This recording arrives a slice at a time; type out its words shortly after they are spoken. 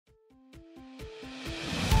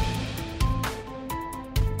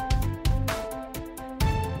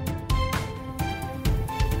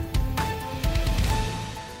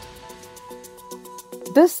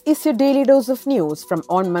This is your daily dose of news from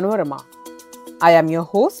Onmanorama. I am your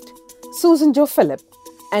host, Susan Jo Philip,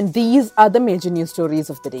 and these are the major news stories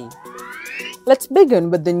of the day. Let's begin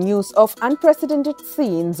with the news of unprecedented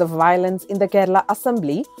scenes of violence in the Kerala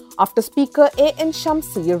Assembly after Speaker A.N.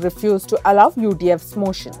 Shamsi refused to allow UDF's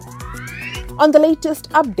motion. On the latest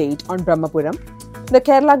update on Brahmapuram, the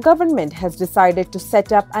Kerala government has decided to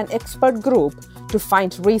set up an expert group to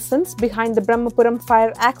find reasons behind the Brahmapuram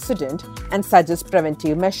fire accident and suggest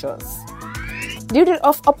preventive measures. Leader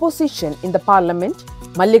of opposition in the parliament,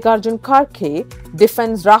 Mallikarjun Kharge,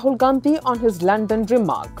 defends Rahul Gandhi on his London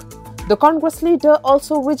remark. The Congress leader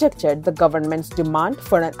also rejected the government's demand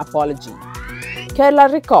for an apology.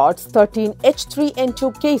 Kerala records 13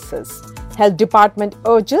 H3N2 cases. Health Department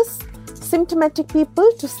urges symptomatic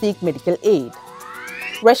people to seek medical aid.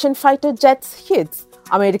 Russian fighter jets hits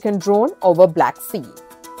American drone over Black Sea.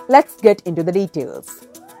 Let's get into the details.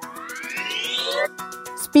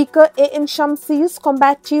 Speaker A.N. Shamsi's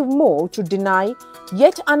combative move to deny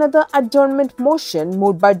yet another adjournment motion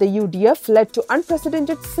moved by the UDF led to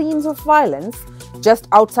unprecedented scenes of violence just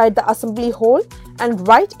outside the assembly hall and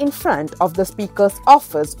right in front of the Speaker's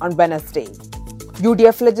office on Wednesday.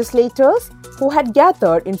 UDF legislators who had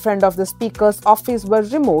gathered in front of the Speaker's office were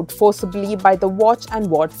removed forcibly by the watch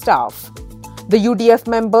and ward staff. The UDF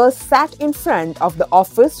members sat in front of the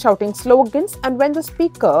office shouting slogans, and when the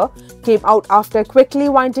Speaker came out after quickly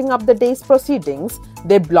winding up the day's proceedings,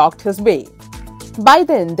 they blocked his way. By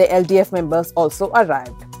then, the LDF members also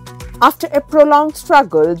arrived. After a prolonged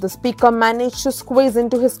struggle, the Speaker managed to squeeze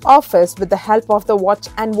into his office with the help of the watch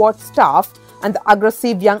and ward staff and the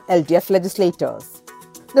aggressive young LDF legislators.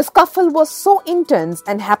 The scuffle was so intense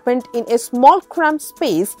and happened in a small cramped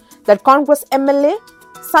space that Congress MLA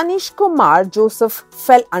Sanish Kumar Joseph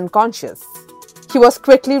fell unconscious. He was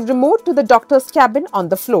quickly removed to the doctor's cabin on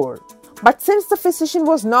the floor. But since the physician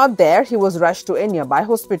was not there, he was rushed to a nearby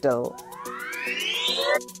hospital.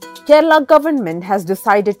 Kerala government has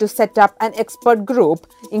decided to set up an expert group,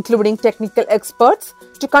 including technical experts,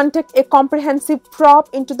 to conduct a comprehensive probe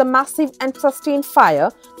into the massive and sustained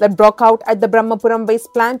fire that broke out at the Brahmapuram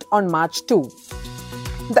waste plant on March 2.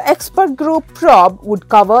 The expert group probe would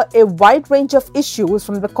cover a wide range of issues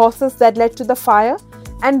from the causes that led to the fire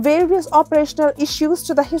and various operational issues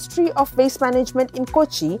to the history of waste management in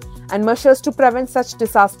Kochi and measures to prevent such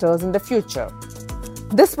disasters in the future.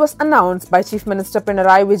 This was announced by Chief Minister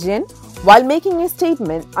Pinarayi Vijayan while making a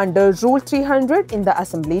statement under Rule 300 in the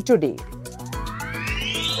Assembly today.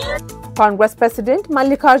 Congress President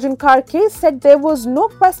Mallikarjun Kharge said there was no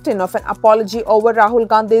question of an apology over Rahul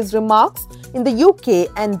Gandhi's remarks in the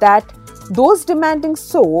UK and that those demanding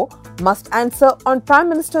so must answer on Prime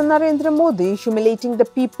Minister Narendra Modi humiliating the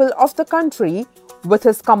people of the country with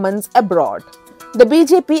his comments abroad. The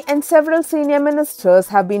BJP and several senior ministers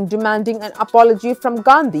have been demanding an apology from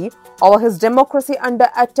Gandhi over his democracy under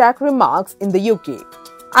attack remarks in the UK.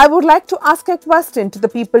 I would like to ask a question to the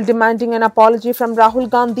people demanding an apology from Rahul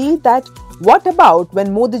Gandhi that what about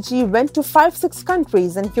when Modi ji went to 5-6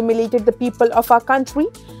 countries and humiliated the people of our country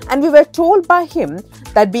and we were told by him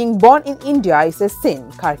that being born in India is a sin,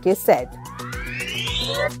 Kharge said.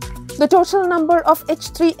 The total number of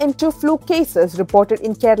H3N2 flu cases reported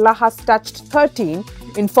in Kerala has touched 13,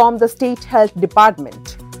 informed the State Health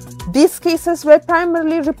Department. These cases were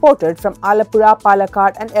primarily reported from Alappuzha,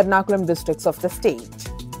 Palakkad and Ernakulam districts of the state.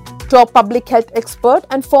 Top public health expert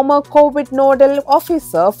and former COVID nodal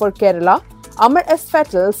officer for Kerala, Amar S.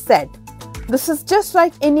 Fatal, said, "This is just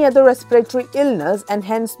like any other respiratory illness and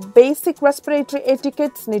hence basic respiratory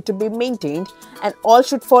etiquettes need to be maintained and all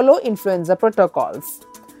should follow influenza protocols.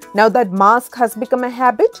 Now that mask has become a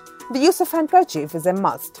habit, the use of handkerchief is a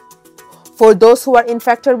must. For those who are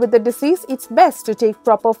infected with the disease, it's best to take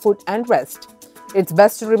proper food and rest. It's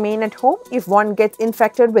best to remain at home if one gets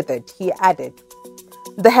infected with it," he added.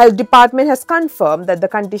 The Health Department has confirmed that the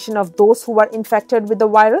condition of those who are infected with the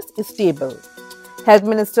virus is stable. Health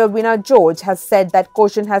Minister Veena George has said that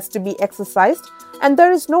caution has to be exercised and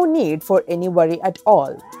there is no need for any worry at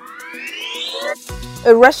all.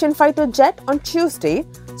 A Russian fighter jet on Tuesday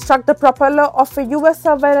struck the propeller of a US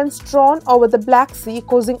surveillance drone over the Black Sea,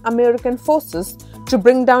 causing American forces to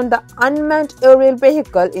bring down the unmanned aerial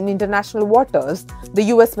vehicle in international waters, the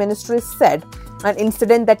US ministry said, an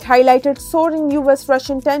incident that highlighted soaring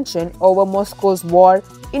US-Russian tension over Moscow's war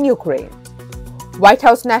in Ukraine. White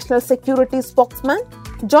House National Security spokesman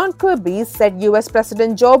John Kirby said US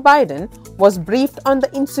President Joe Biden was briefed on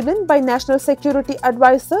the incident by National Security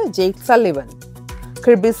Advisor Jake Sullivan.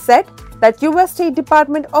 Kirby said that US State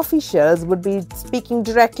Department officials would be speaking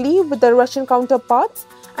directly with their Russian counterparts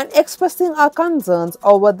and expressing our concerns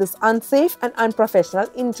over this unsafe and unprofessional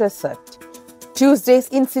intercept. Tuesday's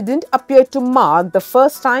incident appeared to mark the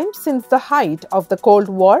first time since the height of the Cold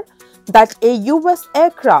War that a US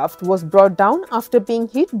aircraft was brought down after being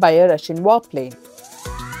hit by a Russian warplane.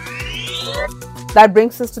 That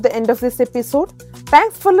brings us to the end of this episode.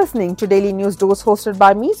 Thanks for listening to Daily News Dose hosted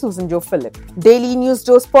by me, Susan Jo Philip. Daily News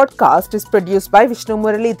Dose podcast is produced by Vishnu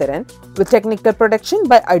Muralidharan with technical production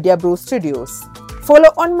by Idea Brew Studios. Follow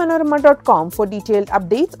Onmanorama.com for detailed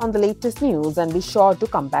updates on the latest news and be sure to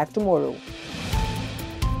come back tomorrow.